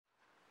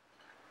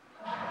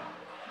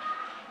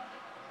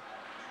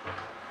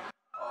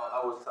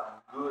was some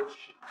good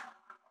shit.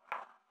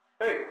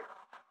 Hey,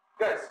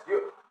 guys,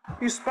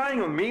 you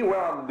spying on me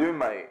while I'm doing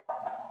my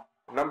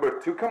number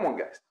 2? Come on,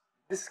 guys.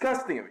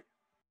 Disgusting of you.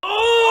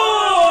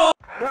 Oh!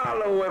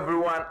 Hello,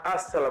 everyone.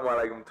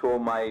 Assalamualaikum to all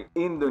my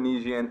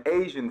Indonesian,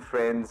 Asian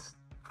friends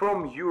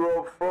from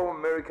Europe, from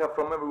America,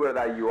 from everywhere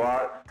that you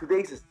are.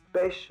 Today's a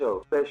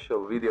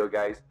special video,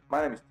 guys.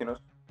 My name is Tinos,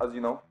 as you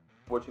know,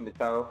 watching the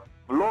channel.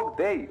 Vlog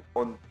day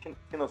on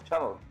Tinos'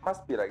 channel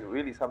must be like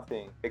really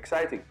something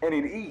exciting, and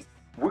it is.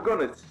 We're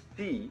gonna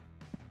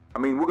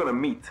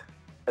meet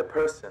a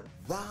person.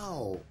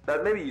 Wow.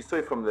 That maybe you saw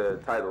it from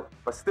the title,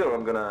 but still,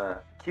 I'm gonna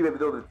keep a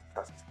bit of the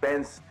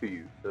suspense to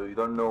you, so you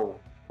don't know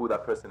who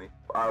that person is.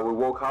 We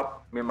woke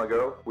up, me and my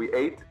girl, we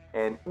ate,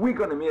 and we're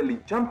gonna immediately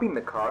jump in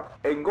the car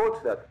and go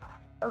to that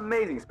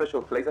amazing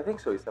special place. I think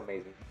so, it's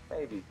amazing.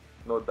 Maybe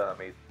not that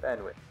amazing.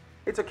 Anyway,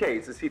 it's okay,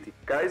 it's a city.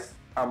 Guys,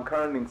 I'm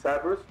currently in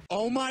Cyprus.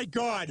 Oh my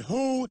God,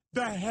 who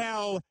the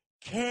hell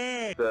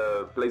cares?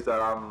 The place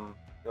that I'm,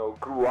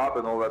 grew up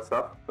and all that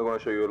stuff. I'm gonna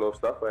show you a lot of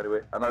stuff. But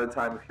anyway, another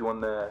time if you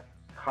want the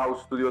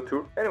house studio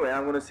tour. Anyway,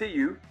 I'm gonna see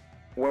you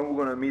when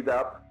we're gonna meet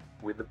up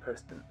with the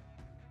person.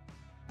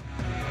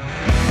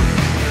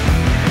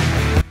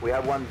 We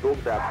have one dog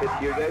that fits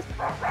here, guys.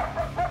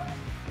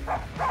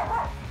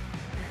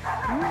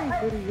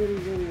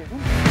 Very.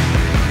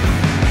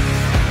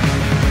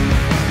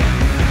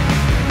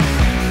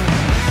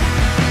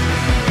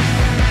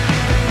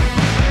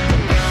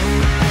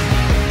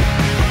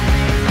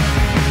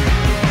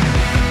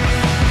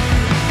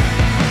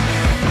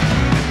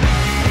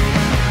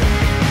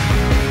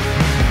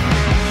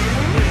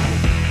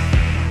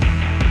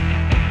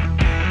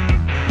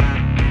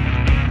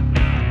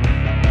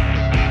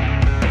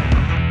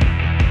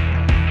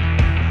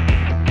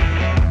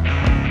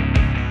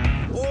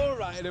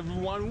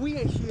 Everyone, we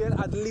are here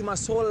at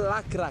Limassol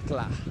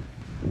Lakrakla,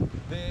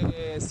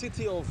 the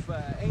city of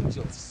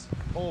angels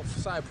of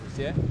Cyprus,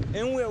 yeah?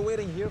 And we are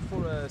waiting here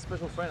for a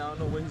special friend. I don't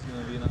know where he's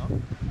gonna be now.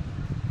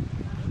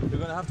 We're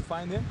gonna have to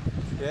find him,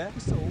 yeah?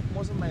 So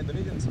most of my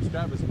Indonesian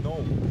subscribers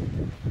know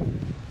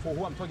for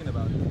who I'm talking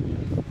about.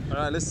 All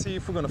right, let's see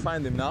if we're gonna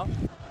find him now.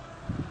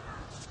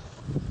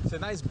 It's a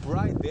nice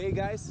bright day,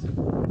 guys,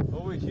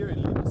 over here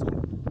in Limassol.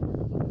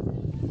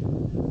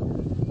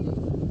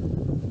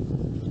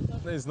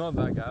 It's not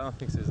that guy. I don't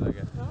think it's that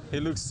guy. Huh? He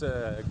looks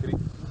Greek.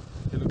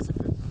 He looks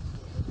Greek.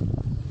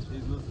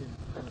 He's looking.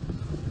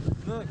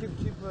 No, keep.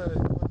 These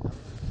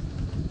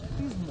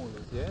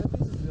models, yeah.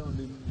 This is the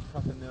only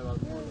Cafanera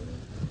model.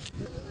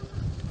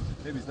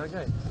 Maybe it's that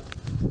guy.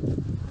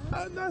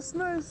 Ah, that's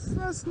nice.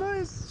 That's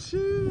nice.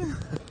 Shit.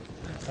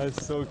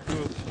 That's so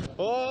cool.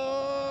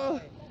 Oh,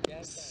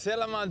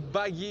 selamat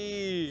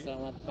pagi.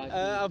 Selamat pagi.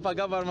 Apa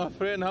kabar, my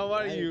friend? How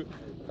are you?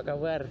 Apa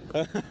kabar?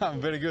 I'm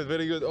very good,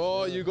 very good.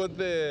 Oh, you got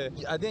the...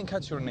 I didn't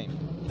catch your name.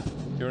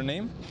 Your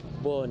name?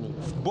 Boni.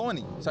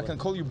 Boni. So I can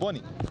call you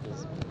Boni.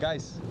 Yes.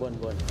 Guys. Bon.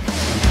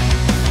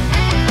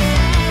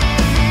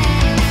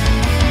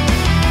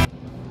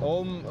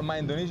 All my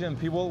Indonesian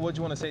people, what do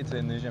you want to say to the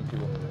Indonesian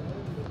people?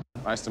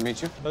 Nice to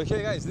meet you.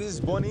 Okay, guys, this is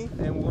Boni,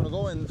 and we're gonna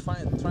go and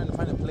trying to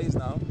find a place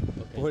now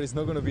where it's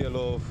not gonna be a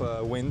lot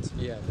of wind.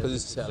 Yeah. Because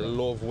it's a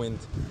lot of wind,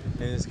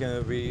 and it's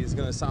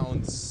gonna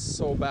sound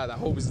so bad. I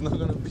hope it's not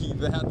gonna be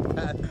that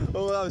bad.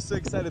 Oh, I'm so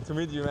excited to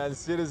meet you, man.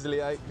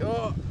 Seriously,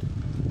 oh.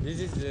 This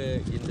is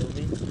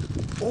Indonesia.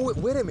 Oh,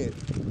 wait a minute.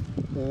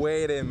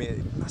 Wait a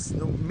minute. That's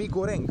no mi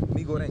goreng.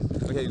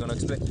 Okay, you're gonna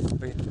explain.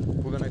 Okay,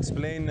 we're gonna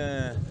explain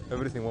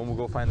everything when we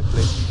go find the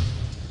place.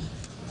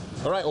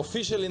 All right,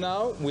 officially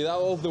now,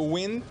 without all the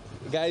wind,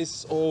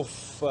 guys, of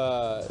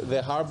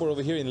the harbor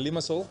over here in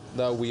Limassol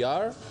that we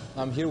are.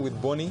 I'm here with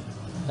Boni,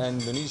 an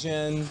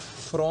Indonesian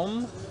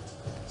from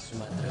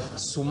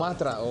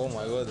Sumatra. Oh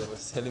my God, they were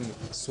telling me.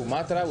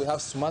 Sumatra, we have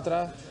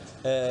Sumatra.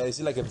 Is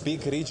it like a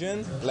big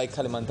region, like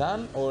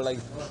Kalimantan, or like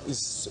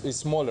it's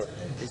smaller?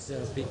 It's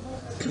big.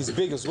 It's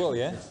big as well,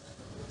 yeah?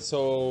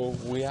 So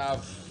we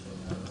have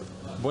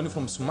Boni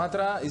from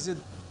Sumatra. Is it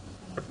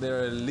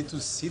there a little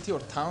city or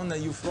town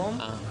that you're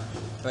from?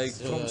 Like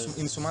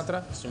in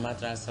Sumatra?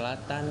 Sumatra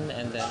Selatan,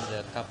 and then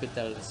the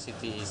capital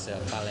city is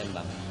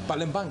Palembang.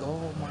 Palembang,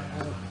 oh my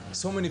God.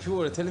 So many people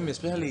were telling me,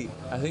 especially,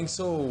 I think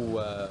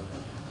so,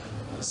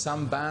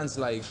 some bands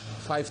like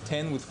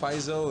 510 with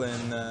Faisal,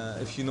 and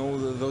if you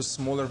know those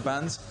smaller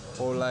bands,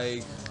 or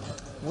like,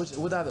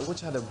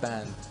 which other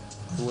band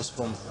who was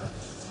from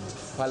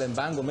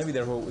Palembang, or maybe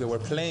they were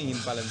playing in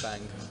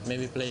Palembang.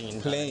 Maybe playing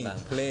in Palembang.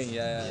 Playing,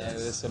 yeah.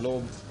 Yes.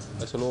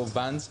 There's a lot of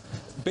bands.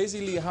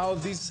 Basically, how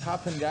this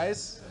happened,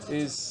 guys,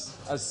 is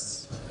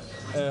as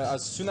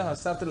soon as I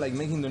started like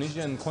making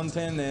Indonesian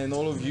content, and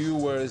all of you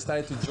were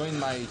started to join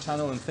my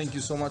channel, and thank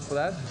you so much for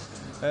that.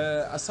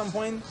 At some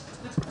point,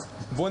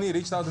 Boni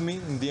reached out to me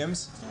in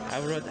DMs. I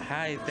wrote,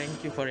 "Hi,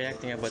 thank you for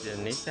reacting about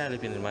Indonesia. I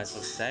live in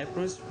Limassol,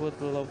 Cyprus. Would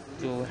love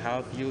to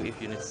help you if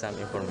you need some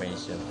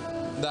information."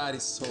 That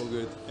is so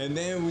good. And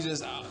then we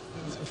just,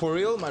 for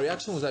real, my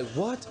reaction was like,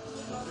 what?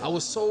 I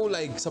was so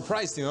like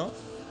surprised, you know?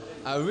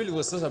 I really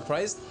was so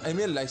surprised. I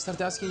mean, like,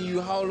 started asking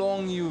you how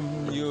long you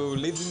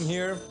lived in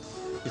here,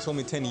 You told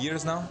me 10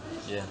 years now?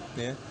 Yeah.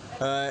 Yeah.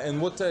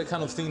 And what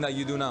kind of thing that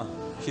you do now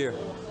here?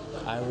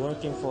 I'm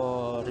working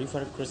for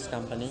River Cruise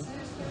Company.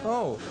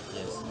 Oh,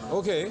 Yes.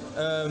 okay.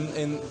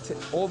 And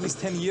all these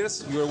 10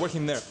 years you were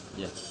working there?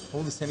 Yeah.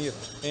 All these 10 years.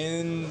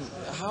 And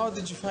how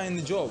did you find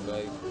the job?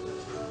 Like,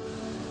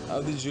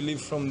 how did you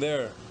live from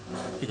there?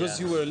 Because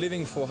Yeah. you were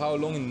living for how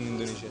long in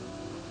Indonesia?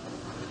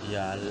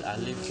 Yeah, I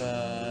live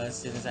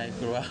since I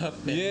grew up.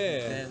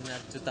 Yeah. Then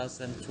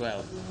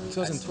 2012.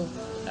 2012.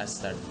 I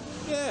started.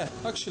 Yeah,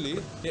 actually.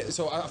 Yeah.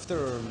 So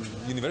after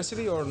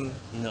university or?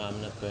 No, I'm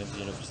not going to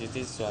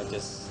university, so I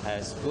just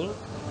high school.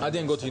 I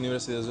didn't go to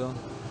university as well.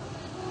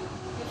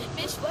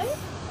 Which way?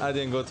 I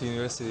didn't go to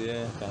university.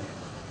 Yeah. Okay.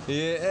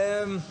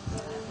 Yeah.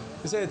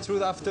 To say the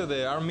truth, after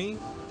the army,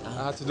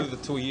 I had to do the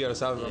 2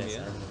 years out of army. Yes,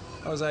 Yeah.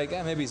 army. I was like,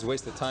 maybe it's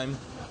wasted time.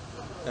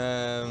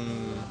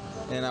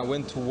 And I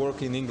went to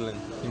work in England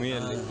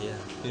immediately. Yeah.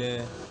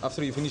 Yeah.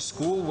 After you finished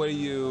school, where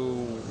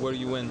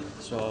you went?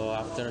 So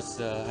after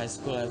high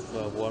school, I've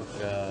worked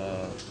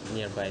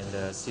nearby in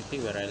the city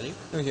where I live,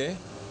 Okay.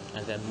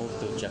 and then moved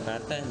to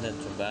Jakarta, and then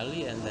to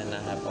Bali, and then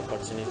I have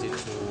opportunity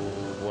to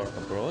work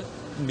abroad.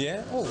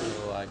 Yeah. Oh.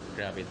 So I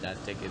grab it, I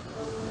take it,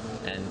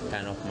 and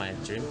kind of my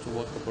dream to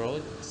work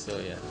abroad.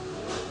 So yeah.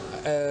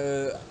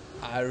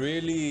 I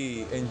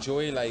really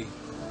enjoy like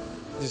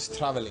just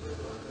traveling.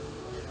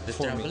 The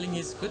For me. traveling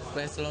is good,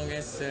 but as long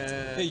as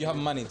Yeah, you have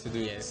money to do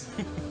it. yes.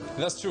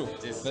 That's true.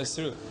 Yes. That's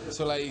true.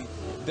 So like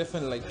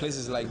definitely like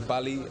places like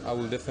Bali, I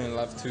would definitely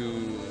love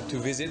to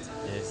visit.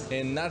 Yes.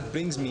 And that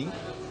brings me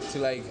to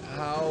like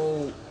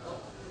how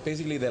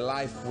basically the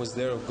life was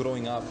there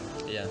growing up.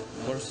 Yeah,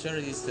 for sure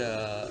is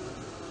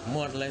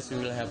more or less we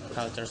will have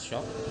culture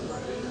shock.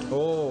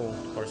 Oh,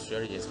 For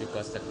sure, yes,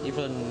 because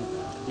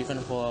even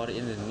for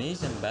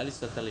Indonesian, Bali is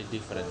totally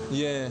different.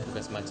 yeah.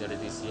 Because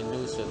majority is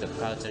Hindu, so the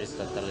culture is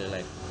totally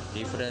like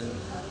different.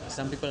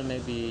 Some people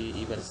maybe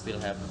even still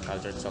have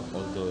culture shock,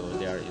 although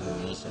they are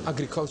Indonesian.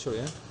 Agriculture,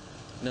 yeah.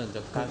 No,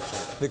 the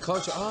culture, The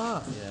culture.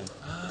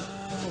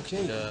 yeah,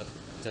 Okay.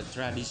 the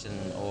tradition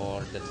or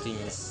the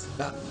things.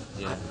 That-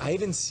 Yeah. I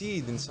even see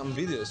it in some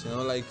videos, you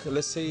know, like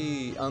let's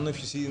say, I don't know if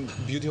you see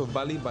Beauty of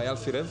Bali by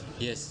Alfie Rev.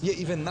 Yes. Yeah,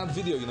 even that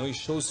video, you know, it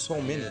shows so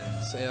many.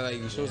 Yeah. So, yeah, like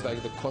it shows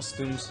like the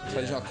costumes,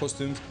 traditional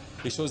costumes.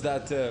 It shows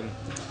that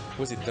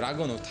was it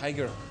dragon or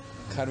tiger?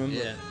 Can't remember.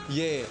 Yeah.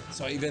 Yeah.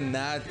 So even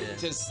that, Yeah.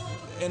 just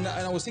and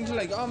I was thinking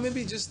like, oh,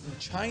 maybe just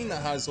China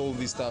has all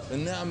this stuff,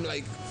 and then I'm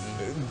like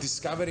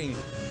discovering,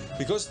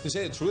 because to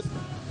say the truth,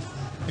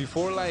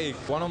 before like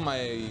one of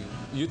my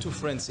YouTube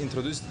friends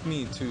introduced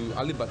me to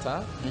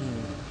Alibata,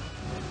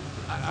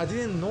 I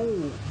didn't know,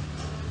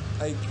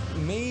 like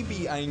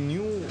maybe I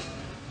knew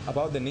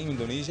about the name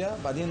Indonesia,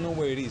 but I didn't know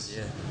where it is.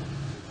 Yeah.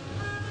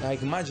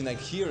 Like imagine like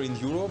here in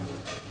Europe,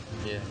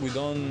 Yeah. we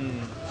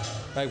don't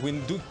like we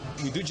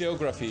do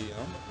geography, you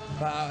know,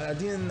 but I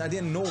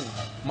didn't know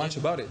much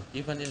about it.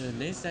 Even in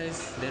Indonesia,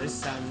 there is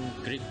some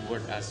Greek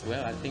word as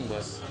well. I think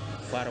was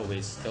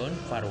faraway stone,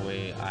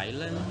 faraway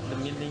island. The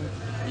meaning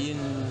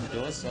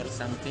Indos or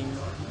something.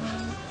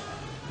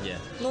 Yeah,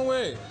 No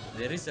way.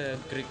 there is a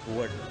Greek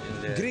word in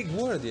the Greek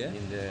word, yeah.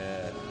 in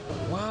the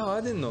Wow,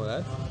 I didn't know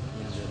that.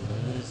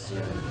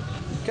 Indonesia.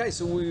 Guys,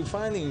 so we're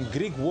finding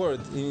Greek word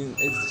in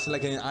it's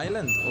like an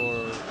island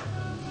or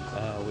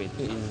Wait,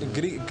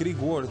 a Greek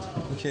word.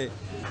 Okay,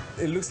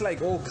 it looks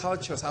like all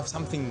cultures have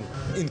something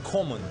in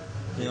common.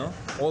 You know,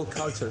 all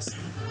cultures.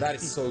 That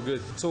is so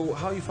good. So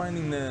how are you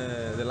finding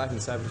the life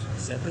in Cyprus?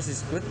 Cyprus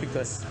is good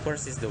because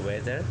first is the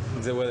weather,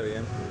 The weather,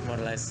 yeah. more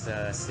or less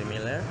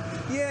similar.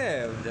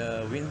 Yeah.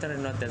 The winter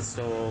not that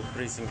so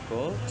freezing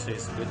cold, so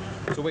it's good.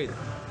 So wait,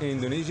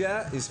 in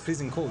Indonesia is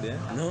freezing cold, yeah?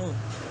 No,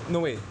 No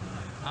way.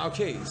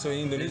 Okay, so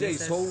in Indonesia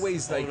it's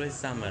always like always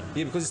summer.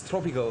 yeah, because it's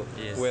tropical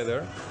Yes.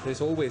 weather.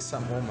 There's always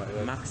some. Oh my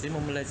god.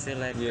 Maximum, let's say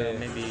like Yeah.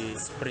 maybe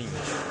spring,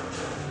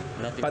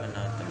 not But- even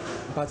autumn.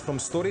 But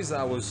from stories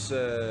I was,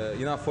 I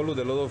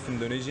followed a lot of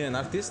Indonesian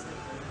artists.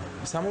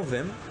 Some of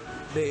them,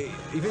 they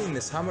even in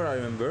the summer I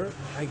remember,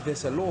 like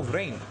there's a lot of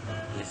rain.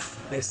 Yes.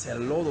 There's a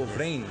lot of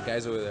rain,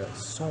 guys, over there.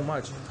 So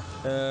much.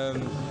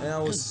 And I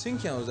was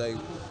thinking, I was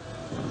like,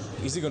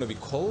 is it gonna be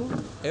cold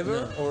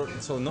ever No. or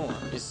so? No.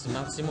 It's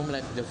maximum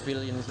like the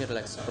feel in here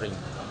like spring.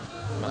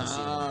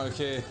 Maximum. Ah,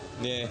 okay.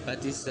 Yeah.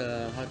 But it's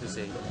how to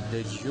say,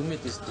 the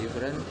humidity is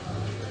different.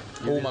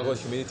 Oh You my will- god,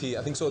 humidity.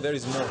 I think so. There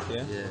is more.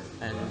 Yeah.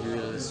 Yeah, and you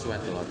will sweat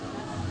a lot.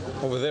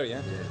 Over there.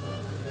 Yeah.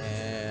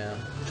 Yeah.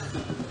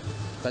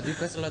 But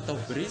because a lot of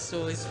breeze,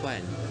 so it's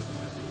fine.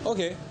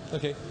 Okay.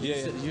 Okay.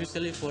 Yeah.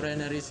 Usually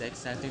foreigner is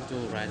exciting to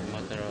ride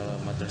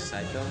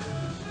motorcycle.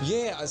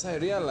 Yeah. As I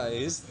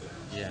realized,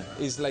 Yeah.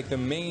 it's like the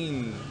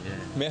main Yeah.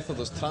 method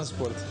of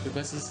transport.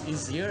 Because it's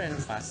easier and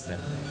faster.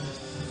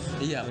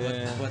 Yeah,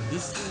 Yeah. But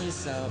this thing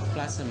is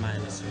plus and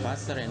minus.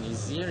 Faster and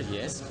easier,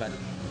 yes, but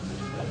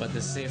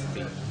the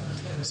safety.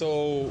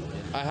 So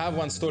I have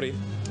one story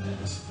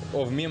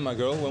of me and my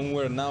girl when we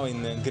were now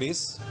in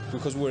Greece,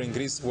 because we were in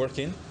Greece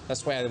working.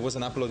 That's why I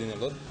wasn't uploading a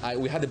lot.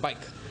 We had a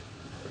bike,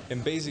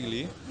 and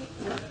basically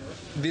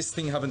this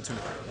thing happened to me.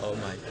 Oh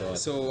my god.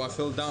 So I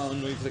fell down. I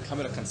don't know if the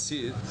camera can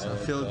see it. So I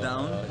fell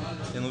down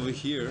and over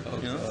here,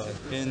 you know,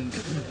 and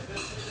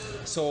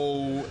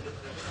so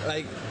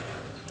like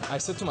I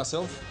said to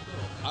myself,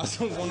 I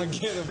don't want to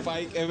get a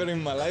bike ever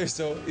in my life.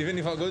 So even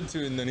if I go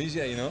to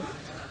Indonesia, you know,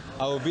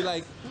 I will be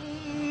like,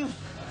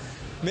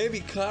 maybe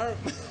car,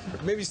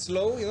 maybe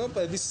slow, you know,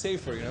 but a bit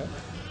safer, you know.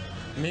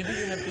 Maybe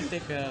you have to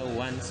take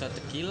one shot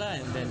tequila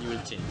and then you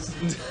will change.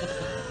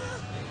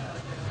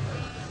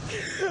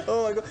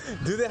 Oh my god!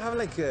 Do they have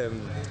like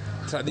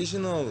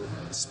traditional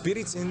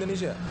spirits in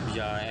Indonesia?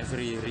 Yeah,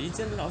 every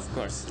region, of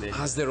course, they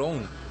Has their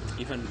own.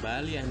 even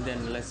Bali, and then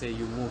let's say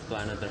you move to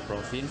another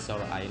province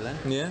or island.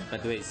 Yeah.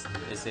 But wait,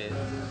 they say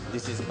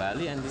this is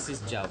Bali and this is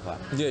Java.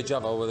 Yeah,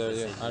 Java over there.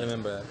 Yeah, I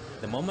remember that.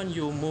 The moment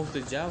you move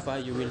to Java,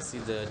 you will see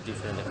the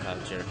different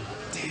culture.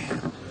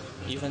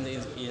 Even in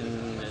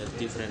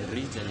different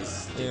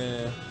regions.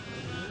 Yeah.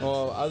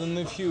 Well, I don't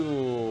know if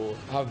you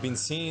have been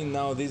seeing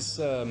now this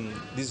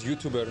this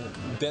YouTuber,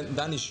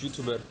 Danish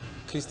YouTuber,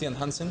 Christian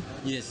Hansen.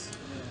 Yes.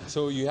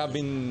 So you have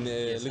been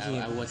Yes, looking.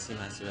 I watch him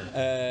as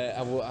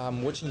well. I'm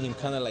watching him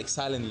kind of like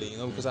silently, you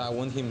know, because I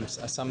want him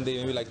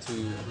someday maybe like to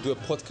do a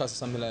podcast or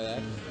something like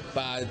that.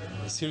 But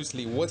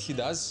seriously, what he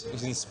does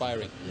is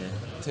inspiring. Yeah.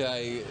 To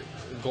like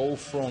go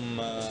from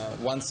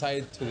one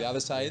side to the other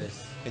side,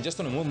 Yes. and just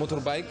on a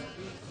motorbike.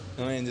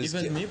 You know, and just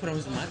Even me from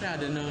Sumatra, I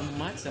don't know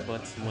much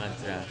about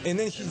Sumatra. And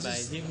then he By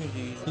just- him,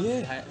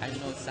 Yeah. I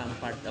know some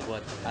part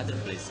about other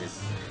places.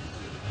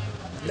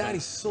 That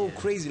is so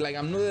crazy. Like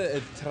I'm not a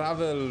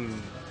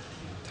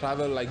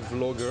travel like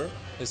vlogger,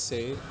 let's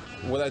say.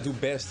 What I do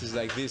best is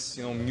like this,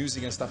 you know,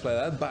 music and stuff like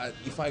that. But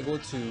if I go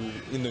to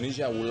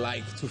Indonesia, I would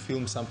like to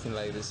film something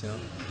like this, you know.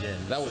 Yeah.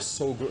 That was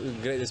so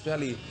great,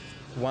 especially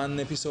one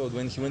episode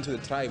when he went to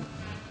the tribe.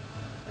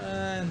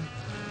 And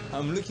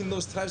I'm looking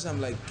those tribes. I'm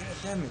like, God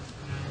damn it!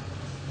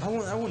 I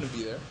want to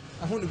be there.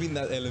 I want to be in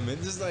that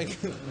element, just like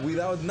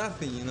without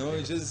nothing, you know.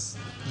 It's just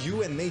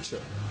you and nature.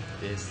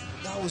 Yes.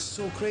 That was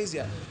so crazy.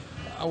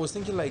 I was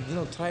thinking like, you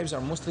know, tribes are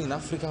mostly in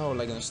Africa or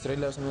like in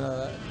Australia or something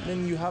like that.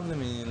 Then you have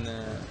them in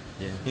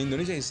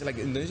Indonesia. It's like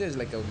Indonesia is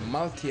like a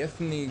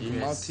multi-ethnic,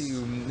 Yes.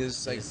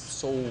 It's like Yes.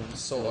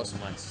 so awesome.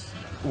 much.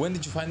 When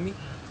did you find me?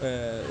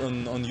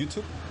 On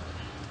YouTube?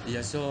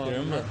 Yeah, so You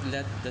remember?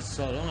 not that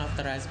so long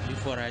after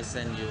before I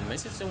send you a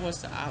message, it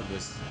was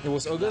August. It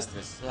was August.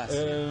 Last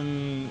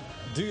year.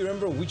 Do you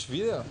remember which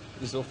video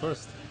you saw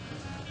first?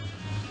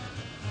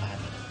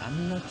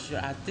 I'm not sure.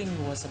 I think it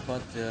was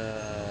about the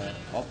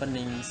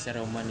opening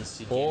ceremony.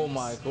 Oh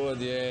my god,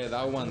 yeah,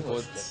 that one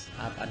got.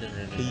 I don't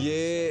remember.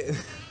 Yeah,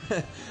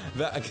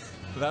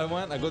 that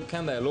one I got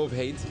kind of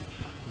love-hate,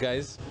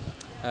 guys.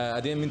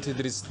 I didn't mean to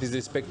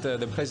disrespect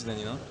the president,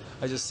 you know.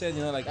 I just said,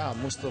 you know, like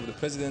most of the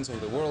presidents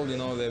of the world, you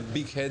know, the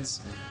big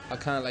heads are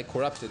kind of like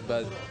corrupted.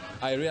 But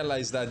I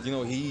realized that, you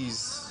know,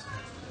 he's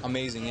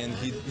amazing and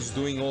he's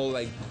doing all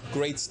like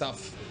great stuff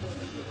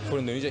for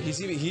Indonesia.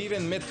 He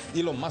even met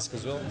Elon Musk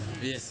as well.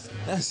 Yes.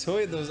 I saw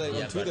it. I was like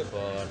Yeah, on Twitter.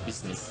 but for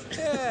business.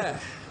 Yeah.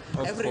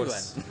 Of Everyone.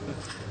 course.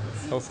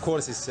 Of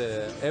course, it's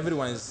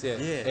everyone is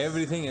Yes.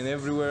 everything and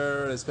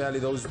everywhere, especially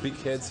those big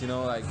heads. You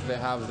know, like they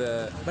have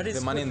But the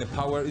it's money good. and the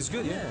power. It's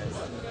good, yeah.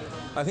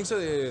 I think so.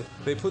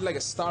 They put like a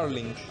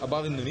Starlink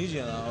above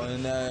Indonesia now,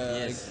 and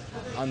Yes.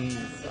 like, on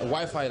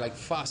Wi-Fi like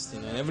fast,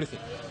 you know, and everything.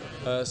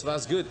 So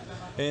that's good.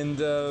 And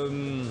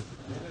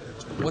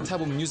what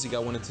type of music I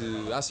wanted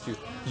to ask you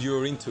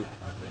you're into?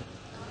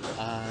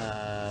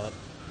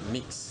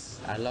 Mix.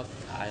 I love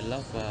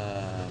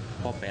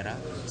opera.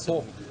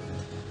 Pop.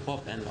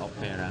 Pop and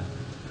opera.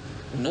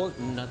 What?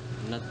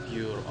 Not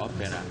pure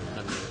opera.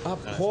 Not,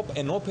 Pop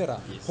and opera.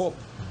 Yes. Pop.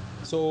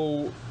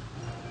 So,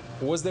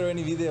 was there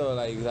any video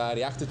like that I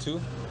reacted to?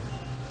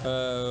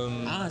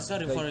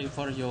 Sorry like-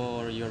 for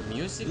your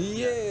music.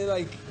 Yeah,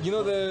 like you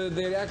know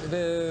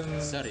the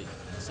Sorry.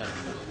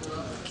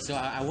 So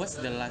I was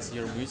the last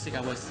your music.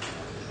 I was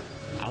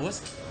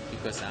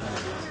because I'm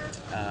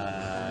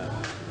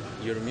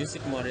your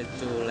music more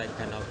into like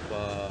kind of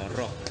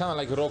rock. kind of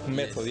like rock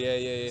metal.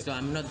 Yes. Yeah. So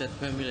I'm not that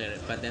familiar.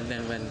 But then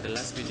when the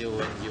last video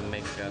when you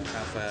make a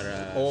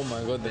cover. Oh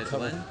my God, the that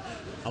cover. one.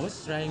 I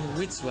was trying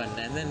which one,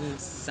 and then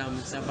some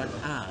part.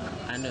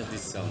 I know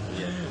this song.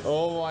 Yeah.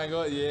 Oh my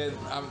God, yeah.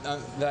 I'm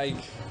like,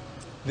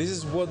 this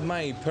is what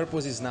my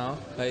purpose is now.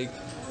 Like,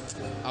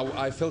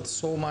 I felt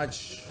so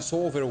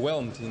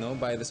overwhelmed, you know,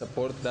 by the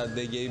support that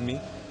they gave me,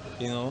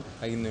 you know,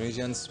 like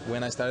Indonesians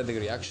when I started the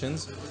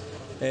reactions,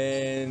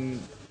 and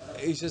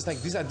it's just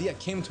like this idea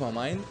came to my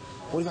mind.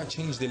 What if I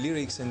change the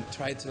lyrics and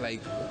try to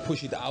like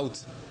push it out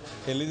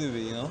a little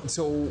bit, you know?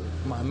 So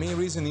my main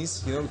reason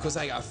is, you know, because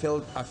I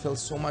felt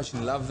so much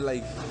in love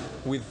like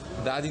with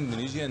that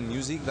Indonesian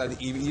music that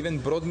it even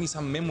brought me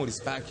some memories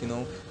back, you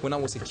know, when I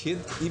was a kid.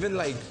 Even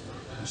like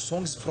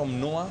songs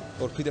from Noah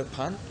or Peter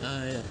Pan.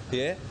 Yeah.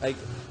 Yeah, like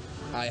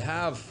I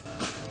have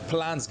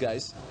plans,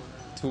 guys,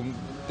 to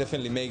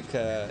definitely make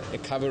a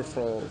cover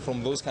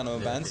from those kind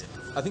of bands.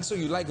 I think so.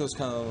 You like those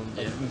kind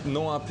of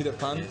Noah, Peter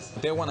Pan, Yes.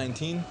 Dewa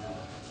 19.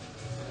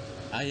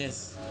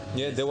 Yes.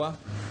 Yeah, Dewa,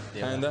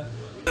 Dewa.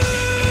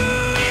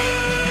 kinda.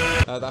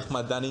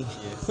 Ahmadani.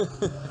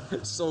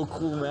 Yes. So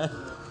cool, man.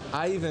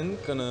 I even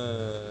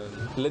gonna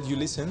let you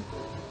listen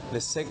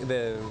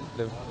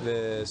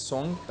the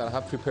song that I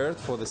have prepared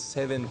for the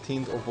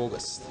 17th of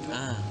August.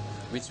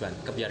 Which one?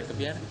 Kebiar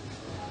kebiar.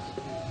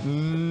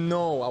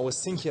 No, I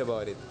was thinking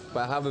about it,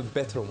 but I have a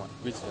better one.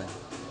 Which one?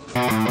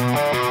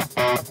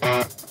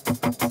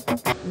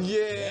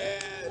 Yeah.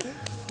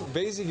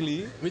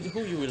 Basically, With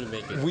who you will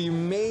make it? we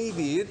made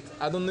it.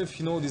 I don't know if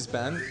you know this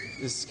band.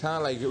 It's kind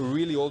of like a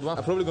really old one.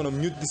 I'm probably gonna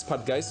mute this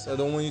part, guys. I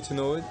don't want you to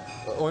know it.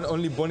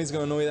 Only Bonnie's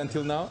gonna know it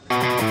until now.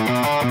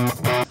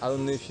 I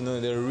don't know if you know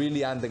it. They're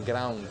really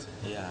underground.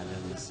 Yeah,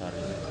 I'm sorry.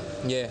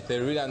 Yeah,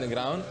 they're really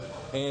underground.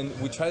 And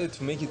we tried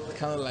to make it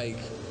kind of like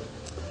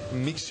a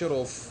mixture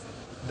of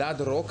that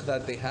rock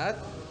that they had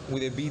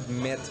with a bit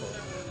metal.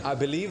 I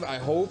believe, I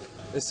hope,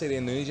 let's say the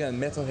Indonesian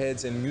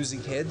metalheads and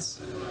music heads,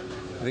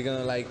 they're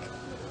gonna like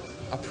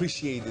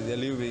appreciate it a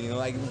little bit, you know,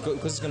 like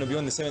because it's gonna be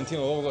on the 17th of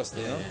August,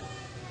 you know.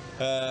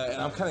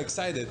 And I'm kind of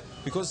excited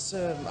because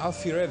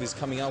Alfie Rev is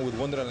coming out with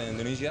Wonderland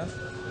Indonesia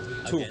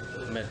too. Okay,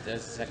 but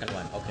that's the second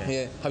one. Okay.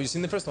 Yeah. Have you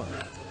seen the first one?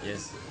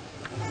 Yes.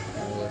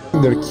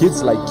 They're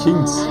kids like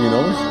kings, you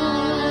know.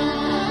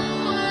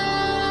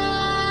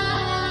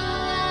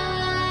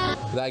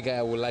 That guy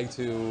I would like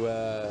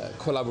to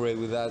collaborate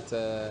with. That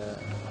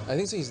I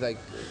think so. He's like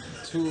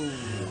two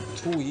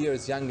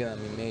years younger than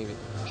me, maybe.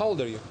 How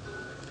old are you?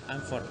 I'm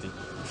 40.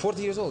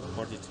 40 years old.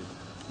 42.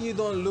 You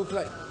don't look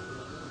like.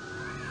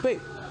 Wait,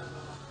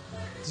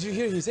 did you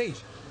hear his age?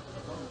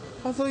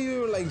 I thought you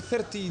were like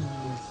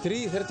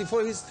 33,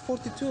 34. He's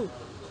 42.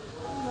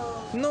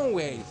 No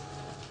way.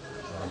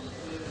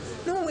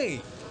 No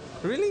way.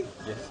 Really?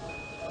 Yes.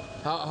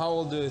 How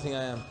old do you think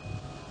I am?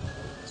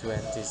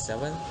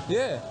 27.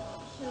 Yeah.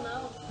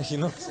 No. You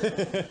know,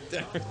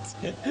 damn it.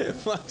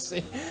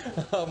 Maxi,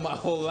 my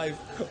whole life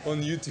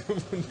on YouTube.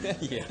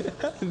 Yeah.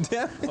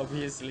 Damn it.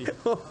 Obviously.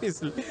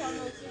 Obviously.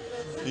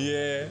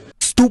 Yeah.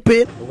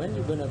 Stupid. When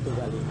you gonna to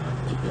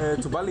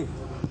Bali? To Bali.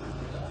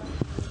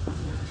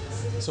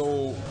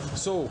 So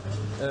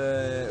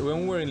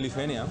when we were in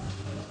Lithuania,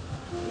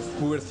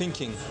 we were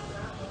thinking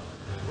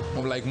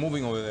of like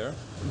moving over there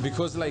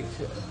because like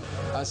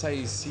as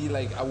I see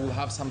like I will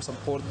have some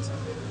support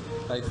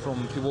like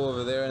from people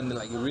over there and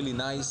like really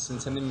nice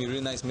and sending me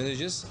really nice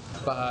messages.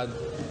 But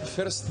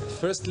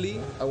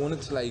firstly, I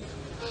wanted to like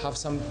have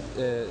some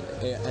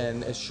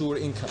a sure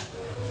income.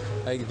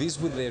 Like this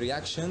with the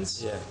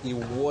reactions, Yeah. it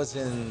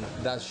wasn't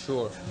that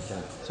sure.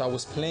 Yeah. So I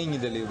was playing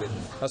it a little bit.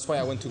 That's why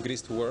I went to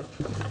Greece to work.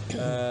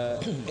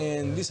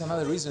 And this is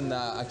another reason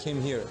that I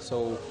came here.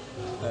 So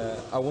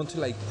I want to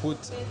like put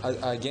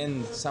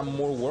again some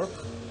more work,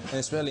 and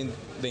especially in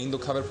the Indo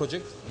Cover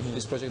Project,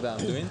 this project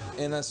that I'm doing.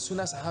 And as soon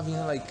as I have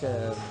like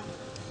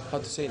how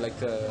to say like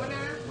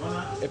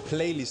a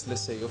playlist,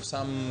 let's say, of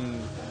some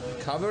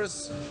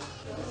covers,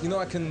 you know,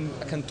 I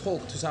can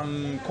talk to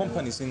some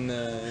companies in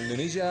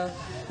Indonesia.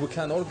 We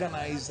can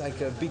organize like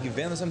a big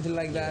event or something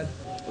like that.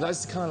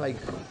 That's kind of like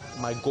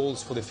my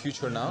goals for the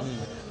future now.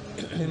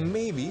 And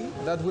maybe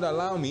that would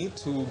allow me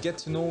to get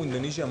to know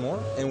Indonesia more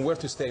and where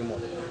to stay more.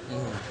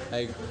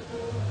 Like,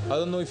 I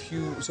don't know if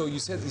you. So you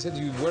said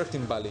you worked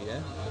in Bali,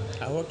 yeah?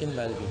 I work in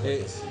Bali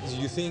before. Do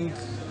you think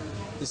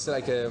it's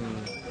like a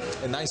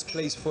nice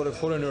place for a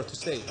foreigner to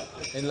stay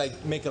and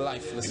like make a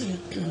life? Let's say.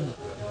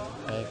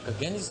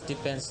 Again, it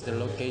depends the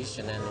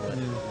location and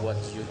what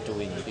you're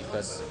doing,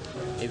 because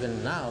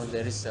even now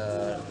there is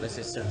a, let's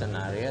say, certain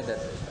area that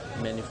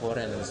many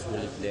foreigners will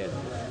live there.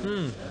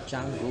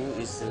 Canggu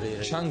is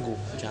really Canggu.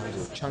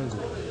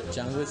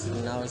 Is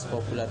now is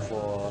popular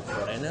for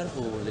foreigner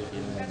who live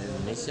in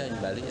Indonesia, in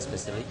Bali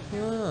especially.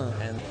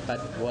 And but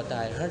what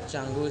I heard,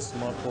 Canggu is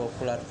more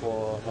popular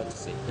for, how to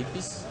say,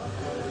 hippies.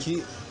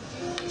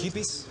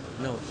 Hippies?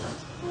 No,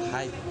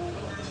 hype.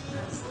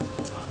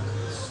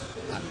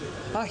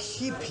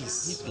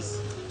 Hippies. Hippies.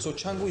 So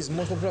Canggu is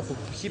more popular for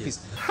hippies.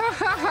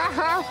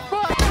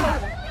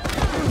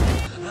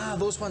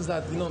 Those ones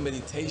that, you know,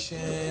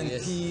 meditation,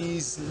 Yes.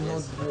 peace,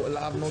 not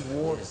love, not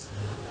war. Yes.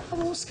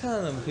 Those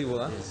kind of people,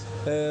 huh?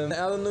 Yes.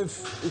 I don't know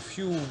if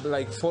you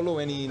like follow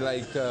any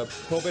like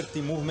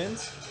poverty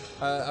movements.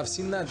 I've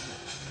seen that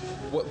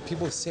what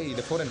people say,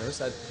 the foreigners,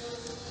 that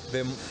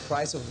the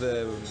price of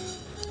the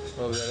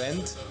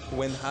rent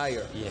went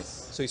higher.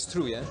 Yes. So it's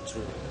true, yeah?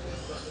 True.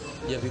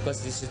 Yeah,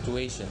 because the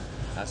situation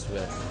as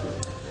well.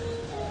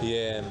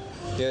 Yeah,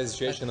 the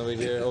situation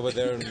over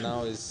there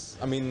now is,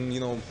 I mean, you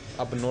know,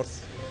 up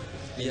north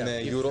in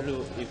If Europe.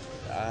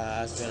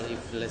 As well,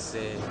 if let's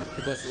say,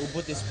 because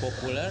Ubud is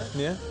popular,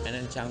 Yeah. and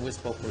then Canggu is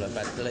popular,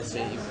 but let's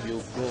say if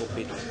you go a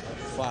bit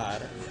far,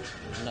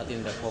 not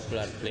in the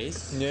popular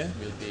place, Yeah.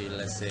 will be,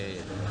 let's say,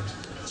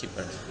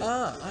 cheaper.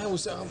 I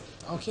was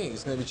okay.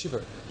 It's gonna be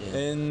cheaper. Yeah.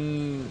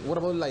 And what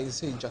about like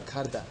say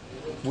Jakarta,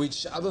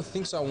 which I don't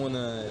think so. I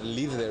wanna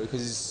live there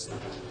because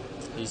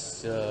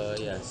It's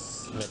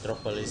yes,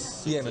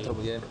 metropolis. yeah, city.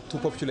 metropolis, yeah, too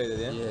populated,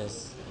 yeah.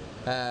 Yes.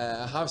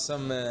 I have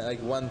some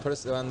like one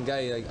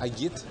guy like I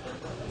get,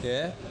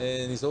 yeah,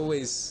 and he's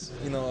always,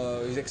 you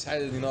know, he's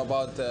excited, you know,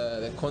 about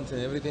the content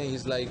and everything.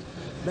 He's like,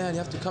 man, you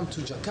have to come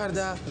to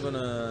Jakarta. We're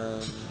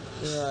gonna,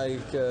 you know,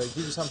 like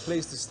give you some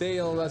place to stay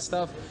and all that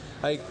stuff.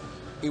 Like,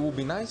 it would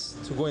be nice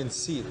to go and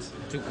see it.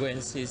 To go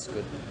and see is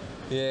good.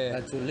 Yeah.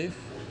 But to live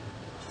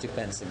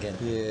depends again.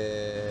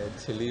 Yeah,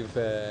 to live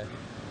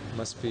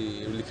must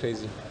be really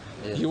crazy.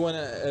 Yeah. You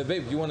wanna,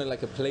 babe? You wanna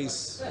like a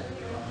place,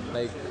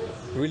 like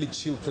really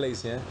chill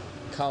place, yeah,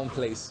 calm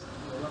place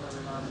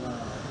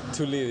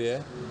to live,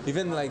 yeah.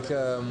 Even like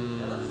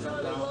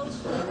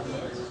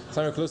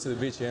somewhere close to the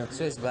beach, yeah.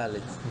 So it's Bali.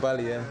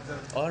 Bali, yeah.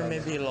 Or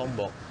maybe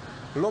Lombok.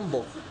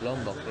 Lombok.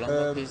 Lombok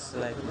is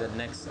like the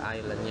next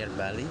island near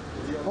Bali.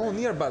 Oh,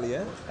 near Bali,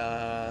 yeah.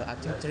 I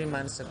think 3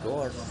 months ago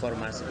or 4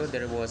 months ago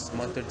there was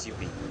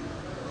MotoGP.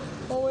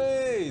 Oh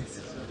wait.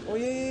 Oh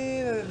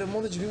yeah. The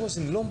MotoGP was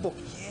in Lombok.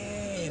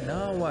 Yeah,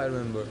 now I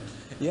remember.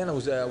 Yeah, and I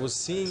was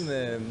seeing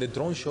the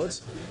drone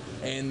shots,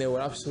 and they were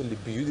absolutely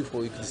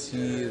beautiful. You could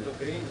see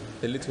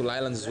the little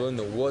islands as well in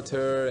the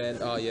water,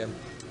 and oh yeah,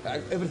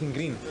 everything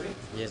green.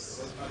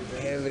 Yes.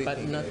 Everything.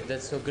 But not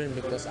that so green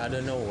because I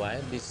don't know why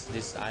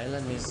this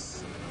island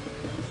is,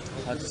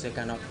 how to say,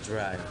 kind of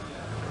dry.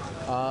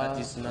 But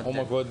it's not. Oh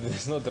my God,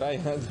 it's not dry.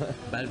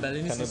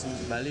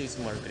 Bali is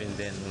more green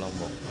than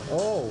Lombok.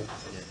 Oh.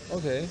 Yeah.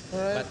 Okay. All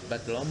right.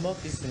 But Lombok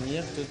is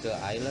near to the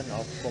island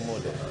of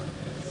Komodo.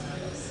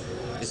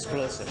 It's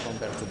closer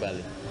compared to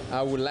Bali.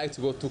 I would like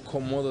to go to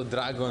Komodo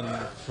Dragon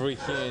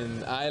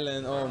freaking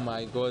island. Oh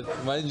my God.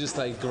 Imagine just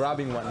like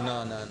grabbing one.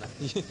 No.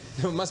 It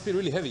must be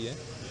really heavy, yeah?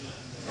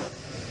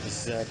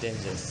 It's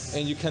dangerous.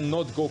 And you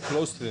cannot go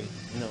close to them.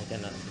 No,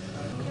 cannot.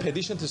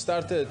 Petition to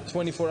start a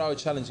 24-hour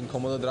challenge in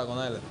Komodo Dragon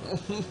Island.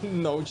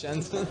 No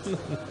chance.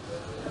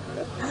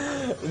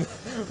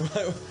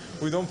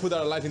 We don't put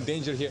our life in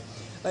danger here.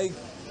 Like,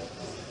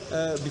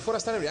 before I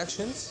started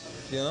reactions,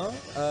 you know,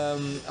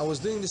 I was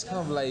doing this kind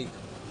of like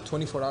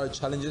 24-hour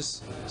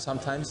challenges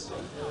sometimes,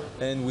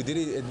 and we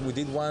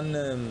did one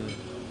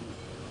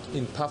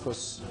in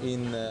Paphos,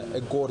 in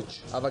a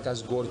gorge,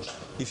 Avagas Gorge.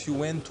 If you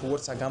went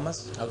towards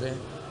Agamas, Okay.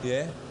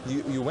 yeah,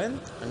 you went?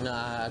 No,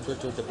 I go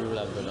to the Blue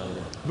Lagoon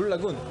only. Blue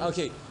Lagoon,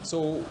 okay,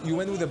 so you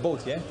went with a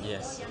boat, yeah?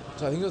 Yes.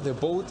 So I think that the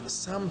boat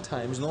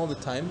sometimes, not all the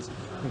time,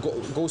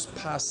 goes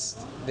past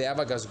the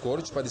Avagas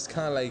Gorge, but it's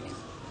kind of like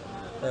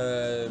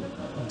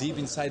deep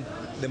inside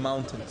the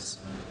mountains.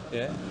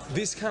 Yeah,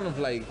 this kind of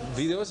like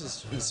videos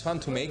is fun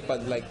to make,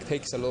 but like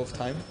takes a lot of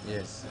time.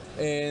 Yes.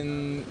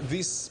 And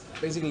this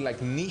basically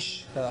like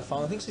niche that I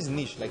found, I think it's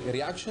niche, like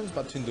reactions,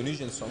 but to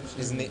Indonesian songs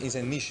is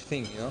a niche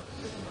thing, you know.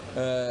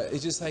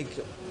 It's just like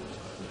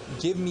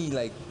gave me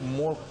like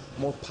more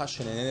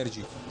passion and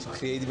energy to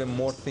create even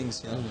more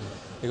things, you know.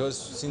 Because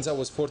since I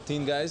was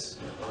 14, guys,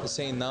 I'm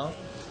saying now,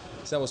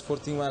 since I was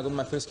 14 when I got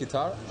my first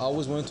guitar, I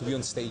always wanted to be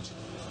on stage.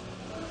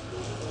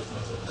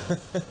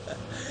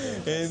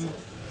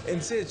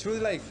 And say it's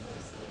really like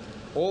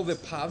all the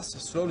paths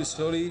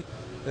slowly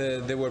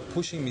they were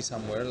pushing me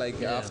somewhere.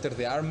 Like after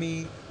the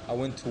army, I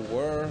went to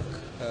work.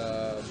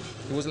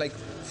 It was like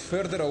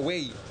further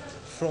away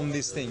from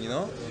this thing, you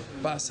know.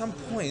 But at some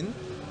point,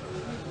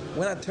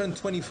 when I turned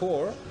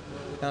 24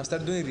 and I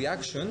started doing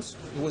reactions,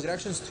 it was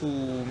reactions to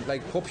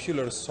like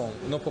popular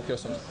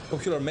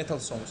metal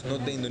songs,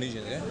 not the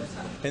Indonesian, yeah.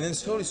 And then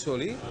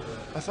slowly,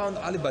 I found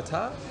Ali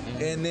Bata,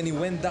 and then it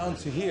went down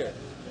to here,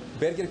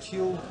 Burger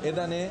Q,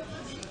 Edane.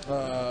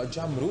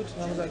 Jamrut,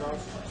 and I was like,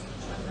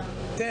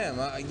 damn,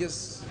 I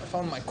guess I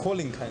found my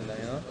calling kinda,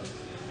 you know.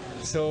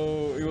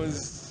 So it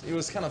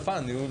was kind of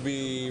fun. It would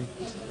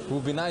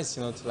be nice,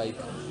 you know, to like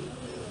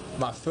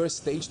my first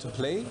stage to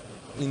play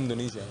in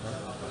Indonesia, you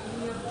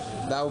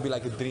know? That would be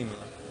like a dream, you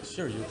know?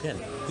 Sure, you can.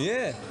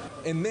 Yeah,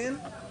 and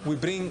then we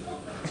bring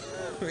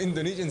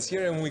Indonesians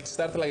here and we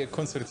start like a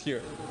concert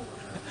here.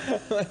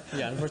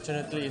 Yeah,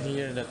 unfortunately in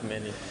here not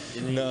many.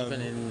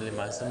 Even in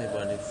Limassol maybe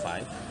only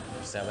 5,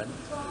 7.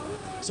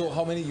 So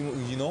how many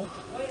you know?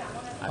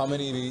 How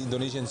many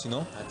Indonesians you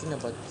know? I think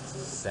about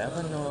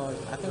 7 in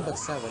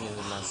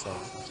Limassol.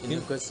 In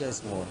Nicosia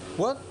is more.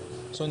 What?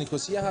 So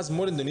Nicosia has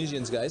more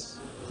Indonesians, guys,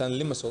 than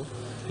Limassol.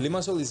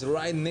 Limassol is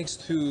right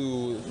next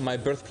to my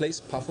birthplace,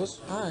 Paphos.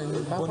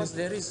 In Paphos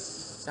there is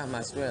some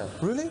as well.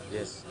 Really?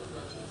 Yes.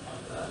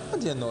 I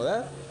didn't know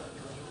that.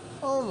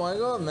 Oh my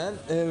God, man.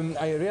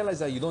 I realized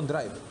that you don't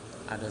drive.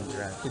 I don't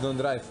drive. You don't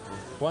drive.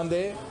 One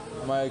day,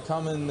 I might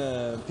come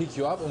and pick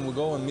you up and we'll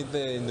go and meet the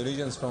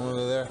Indonesians from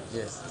over there.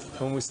 Yes.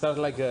 When we start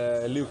like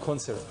a little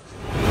concert.